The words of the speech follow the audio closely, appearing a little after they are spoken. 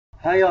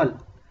Hi all,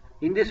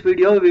 in this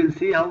video we will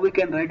see how we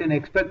can write an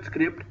expect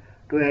script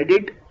to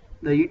edit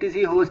the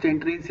etc host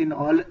entries in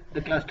all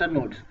the cluster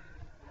nodes.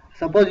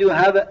 Suppose you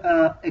have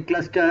a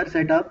cluster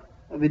set up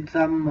with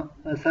some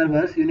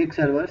servers, Unix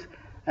servers,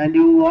 and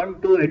you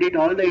want to edit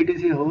all the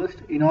etc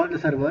host in all the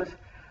servers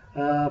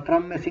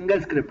from a single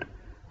script.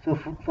 So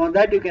for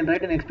that you can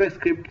write an expect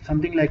script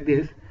something like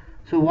this.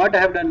 So what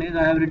I have done is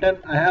I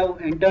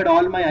have entered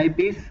all my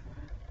IPs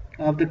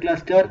of the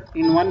cluster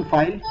in one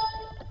file.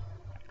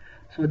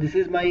 So this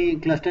is my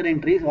cluster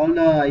entries, all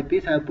the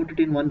IPs I have put it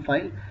in one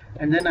file,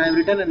 and then I have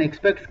written an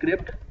expect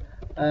script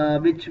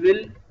which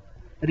will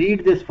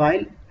read this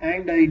file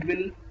and it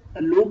will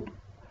loop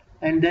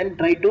and then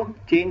try to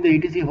change the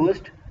etc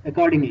host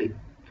accordingly.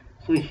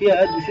 So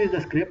here this is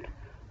the script.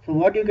 So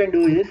what you can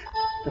do is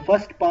the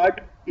first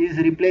part is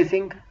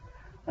replacing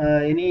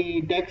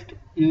any text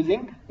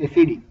using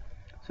SED.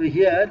 So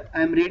here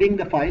I am reading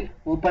the file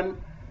open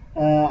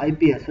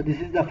IPS. So this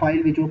is the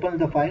file which opens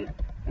the file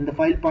and the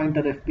file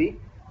pointer FP.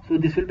 So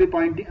this will be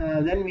pointing,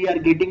 then we are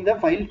getting the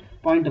file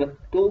pointer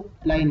to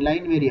line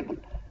variable.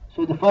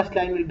 So the first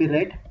line will be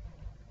read,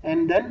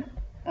 and then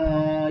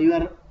you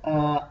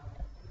are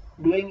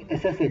doing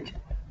SSH.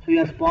 So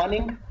you are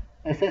spawning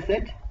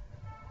SSH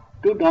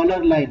to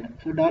 $line.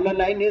 So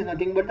 $line is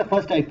nothing but the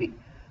first IP.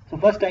 So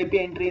first IP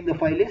entry in the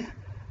file is,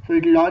 so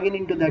it will log in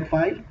into that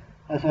file,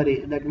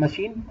 that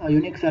machine, a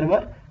Unix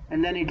server,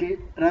 and then it will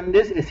run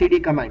this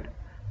SED command.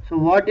 So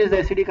what is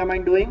the SED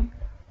command doing?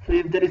 So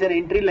if there is an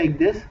entry like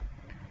this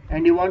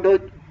and you want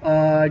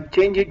to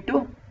change it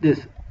to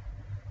this,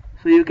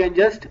 so you can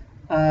just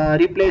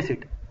replace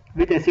it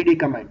with SED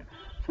command.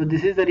 So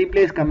this is the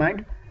replace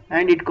command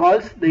and it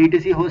calls the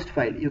etc host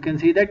file. You can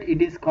see that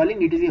it is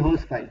calling etc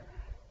host file.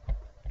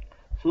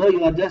 So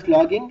you are just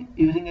logging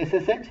using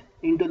SSH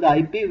into the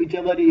IP,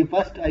 whichever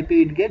first IP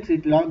it gets,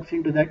 it logs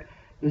into that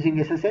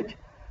using SSH,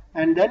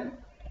 and then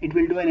it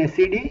will do an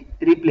SED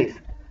replace.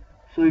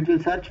 So it will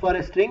search for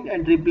a string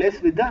and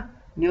replace with the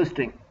new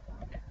string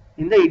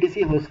in the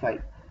etc host file.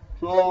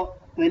 So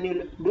when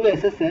you do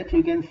SSH,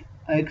 you can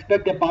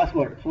expect a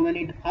password. So when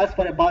it asks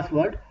for a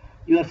password,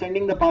 you are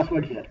sending the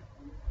password here.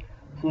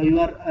 So you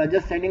are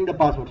just sending the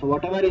password. So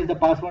whatever is the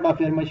password of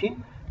your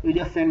machine, you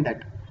just send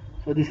that.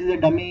 So this is a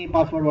dummy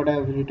password what I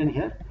have written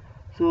here.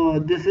 So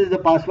this is the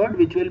password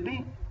which will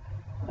be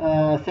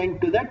sent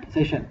to that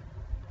session.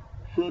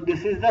 So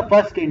this is the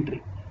first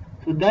entry.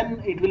 So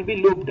then it will be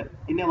looped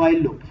in a while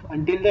loop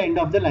until the end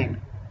of the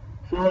line.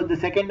 So the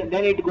second,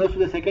 then it goes to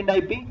the second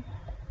IP,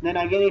 then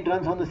again it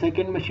runs on the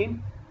second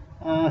machine.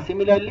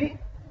 Similarly,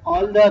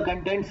 all the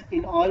contents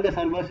in all the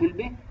servers will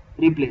be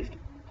replaced.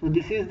 So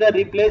this is the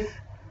replace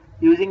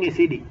using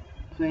SED.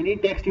 So any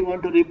text you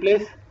want to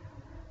replace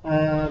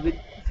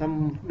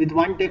with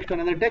one text to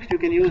another text, you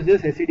can use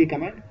this SED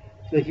command.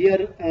 So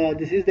here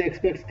this is the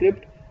expect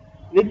script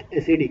with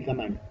SED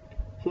command.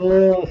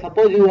 So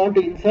suppose you want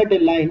to insert a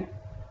line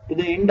to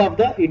the end of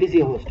the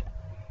etc host.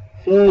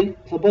 So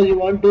suppose you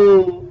want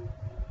to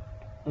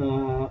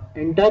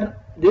enter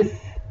this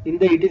in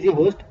the etc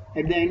host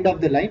at the end of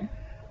the line.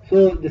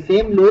 So the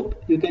same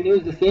loop, you can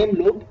use the same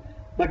loop,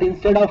 but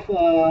instead of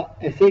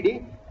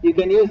SED you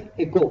can use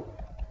echo.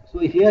 So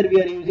here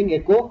we are using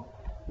echo,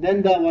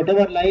 then the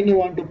whatever line you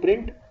want to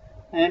print,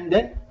 and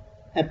then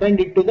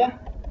append it to the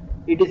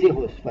etc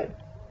host file.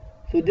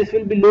 So this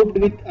will be looped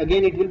with,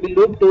 again it will be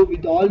looped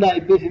with all the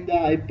IPs in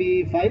the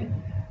IP file,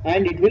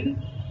 and it will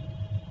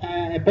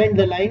append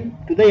the line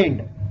to the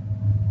end.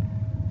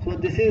 So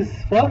this is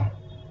for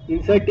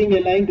inserting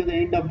a line to the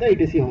end of the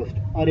etc host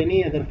or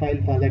any other file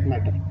for that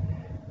matter.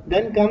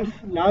 Then comes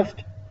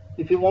last,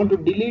 if you want to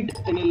delete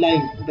any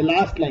line, the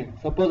last line.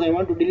 Suppose I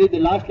want to delete the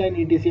last line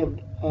etc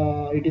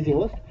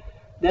host,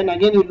 then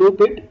again you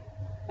loop it,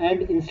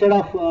 and instead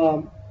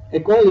of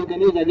echo you can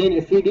use again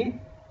SED,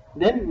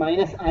 then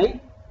 -i,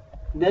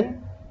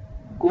 then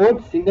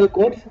quotes, single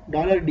quotes,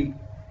 $D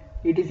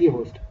etc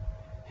host.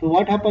 So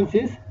what happens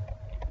is,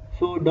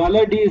 so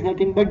 $D is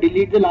nothing but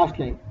delete the last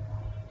line.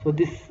 So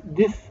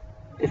this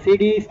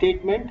SED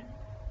statement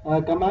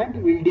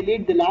command will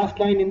delete the last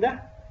line in the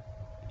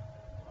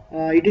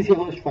etc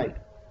host file.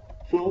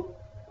 So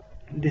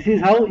this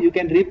is how you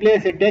can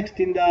replace a text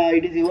in the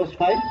etc host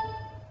file.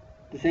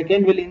 The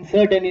second will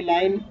insert any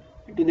line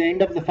to the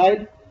end of the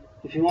file.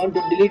 If you want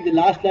to delete the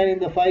last line in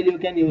the file, you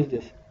can use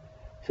this.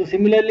 So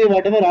similarly,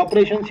 whatever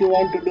operations you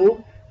want to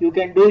do, you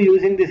can do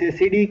using this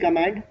SED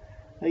command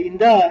in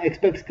the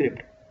expect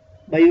script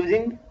by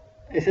using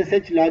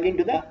SSH login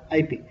to the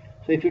IP.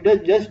 So if you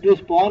just do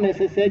spawn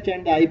SSH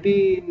and the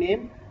IP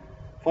name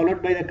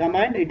followed by the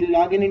command, it will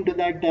log in into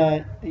that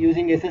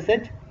using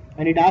SSH,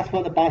 and it asks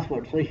for the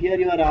password. So here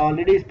you are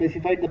already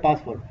specified the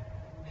password.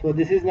 So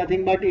this is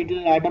nothing but it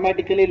will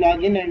automatically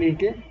log in and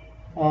it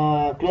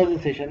will close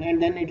the session,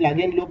 and then it will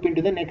again loop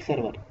into the next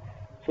server.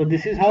 So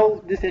this is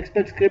how this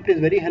expect script is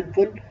very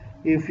helpful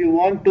if you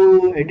want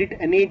to edit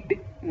any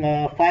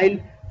file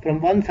from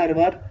one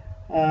server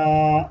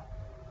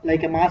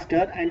like a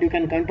master, and you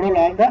can control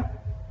all the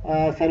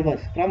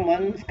servers from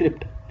one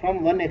script,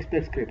 from one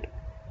expect script.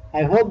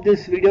 I hope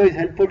this video is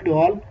helpful to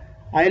all.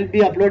 I will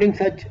be uploading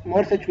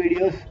more such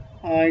videos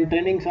and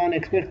trainings on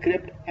expect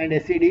script and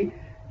SED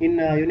in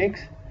Unix.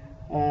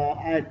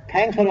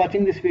 Thanks for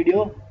watching this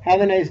video.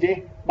 Have a nice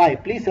day. Bye.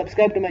 Please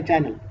subscribe to my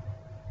channel.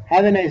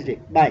 Have a nice day.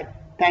 Bye.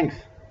 Thanks.